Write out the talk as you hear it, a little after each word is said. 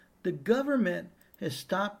The government has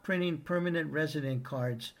stopped printing permanent resident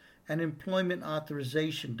cards and employment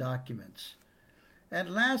authorization documents. At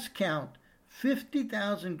last count,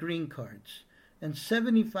 50,000 green cards and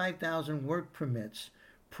 75,000 work permits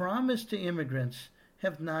promised to immigrants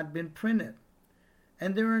have not been printed,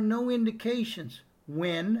 and there are no indications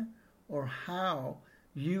when or how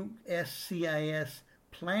USCIS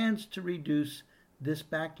plans to reduce this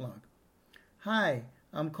backlog. Hi,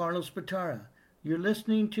 I'm Carlos Batara. You're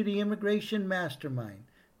listening to the Immigration Mastermind.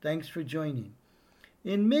 Thanks for joining.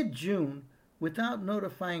 In mid-June, without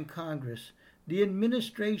notifying Congress, the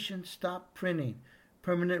administration stopped printing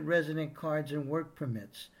permanent resident cards and work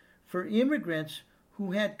permits for immigrants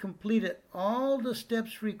who had completed all the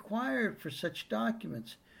steps required for such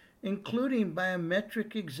documents, including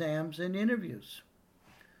biometric exams and interviews.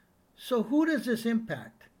 So who does this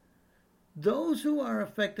impact? Those who are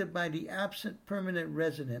affected by the absent permanent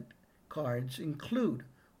resident cards include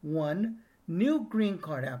 1. New green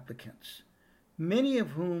card applicants, many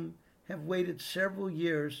of whom have waited several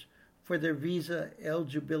years for their visa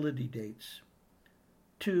eligibility dates.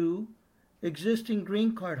 2. Existing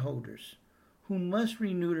green card holders who must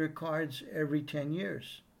renew their cards every 10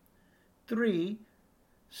 years. 3.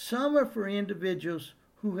 Some are for individuals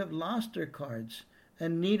who have lost their cards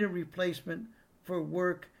and need a replacement for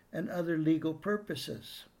work and other legal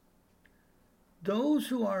purposes. Those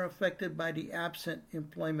who are affected by the absent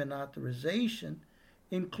employment authorization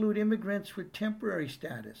include immigrants with temporary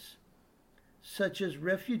status, such as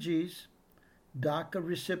refugees, DACA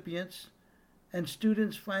recipients, and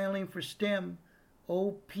students filing for STEM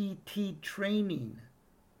OPT training.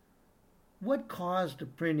 What caused the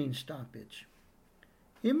printing stoppage?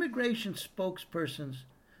 Immigration spokespersons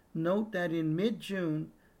note that in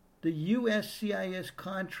mid-June, the USCIS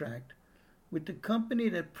contract with the company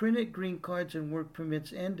that printed green cards and work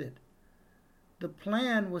permits ended. The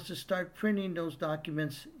plan was to start printing those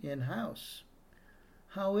documents in-house.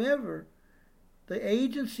 However, the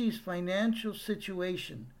agency's financial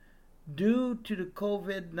situation, due to the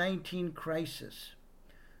COVID-19 crisis,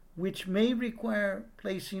 which may require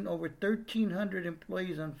placing over 1,300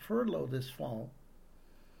 employees on furlough this fall,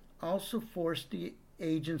 also forced the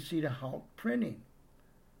agency to halt printing.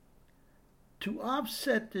 To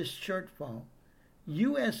offset this shortfall,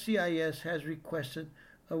 USCIS has requested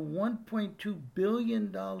a $1.2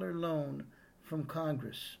 billion loan from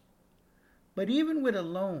Congress. But even with a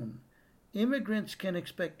loan, immigrants can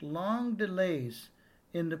expect long delays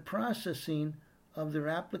in the processing of their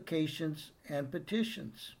applications and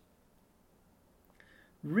petitions.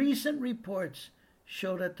 Recent reports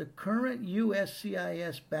show that the current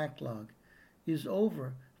USCIS backlog is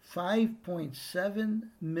over 5.7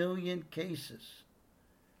 million cases.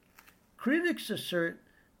 Critics assert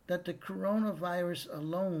that the coronavirus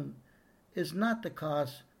alone is not the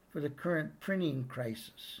cause for the current printing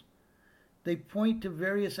crisis. They point to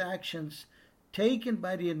various actions taken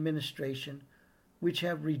by the administration which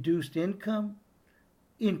have reduced income,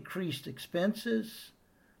 increased expenses,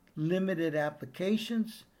 limited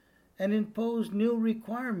applications, and imposed new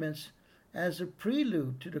requirements as a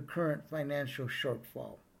prelude to the current financial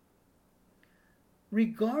shortfall.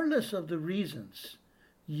 Regardless of the reasons,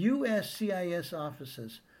 USCIS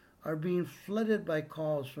offices are being flooded by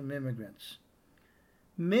calls from immigrants.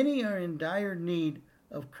 Many are in dire need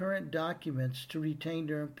of current documents to retain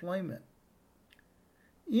their employment.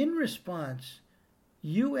 In response,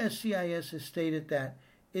 USCIS has stated that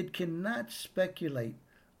it cannot speculate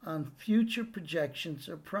on future projections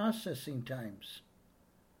of processing times.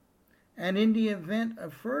 And in the event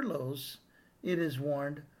of furloughs, it is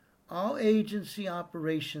warned, all agency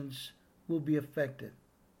operations will be affected.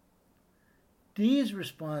 These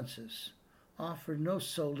responses offer no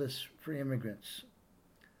solace for immigrants.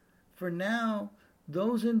 For now,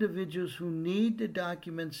 those individuals who need the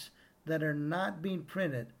documents that are not being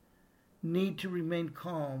printed need to remain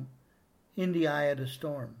calm in the eye of the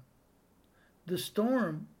storm. The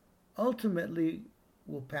storm ultimately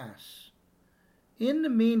will pass. In the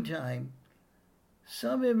meantime,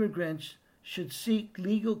 some immigrants should seek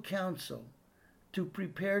legal counsel to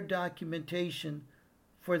prepare documentation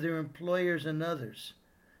for their employers and others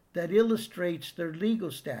that illustrates their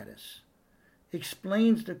legal status,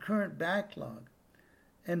 explains the current backlog,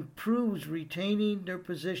 and proves retaining their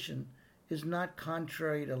position is not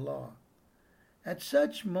contrary to law. At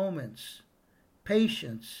such moments,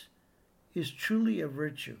 patience is truly a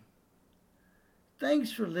virtue.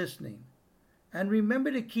 Thanks for listening, and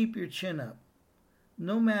remember to keep your chin up,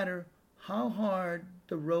 no matter how hard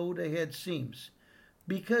the road ahead seems,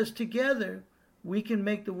 because together we can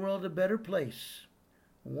make the world a better place,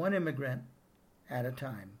 one immigrant at a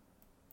time.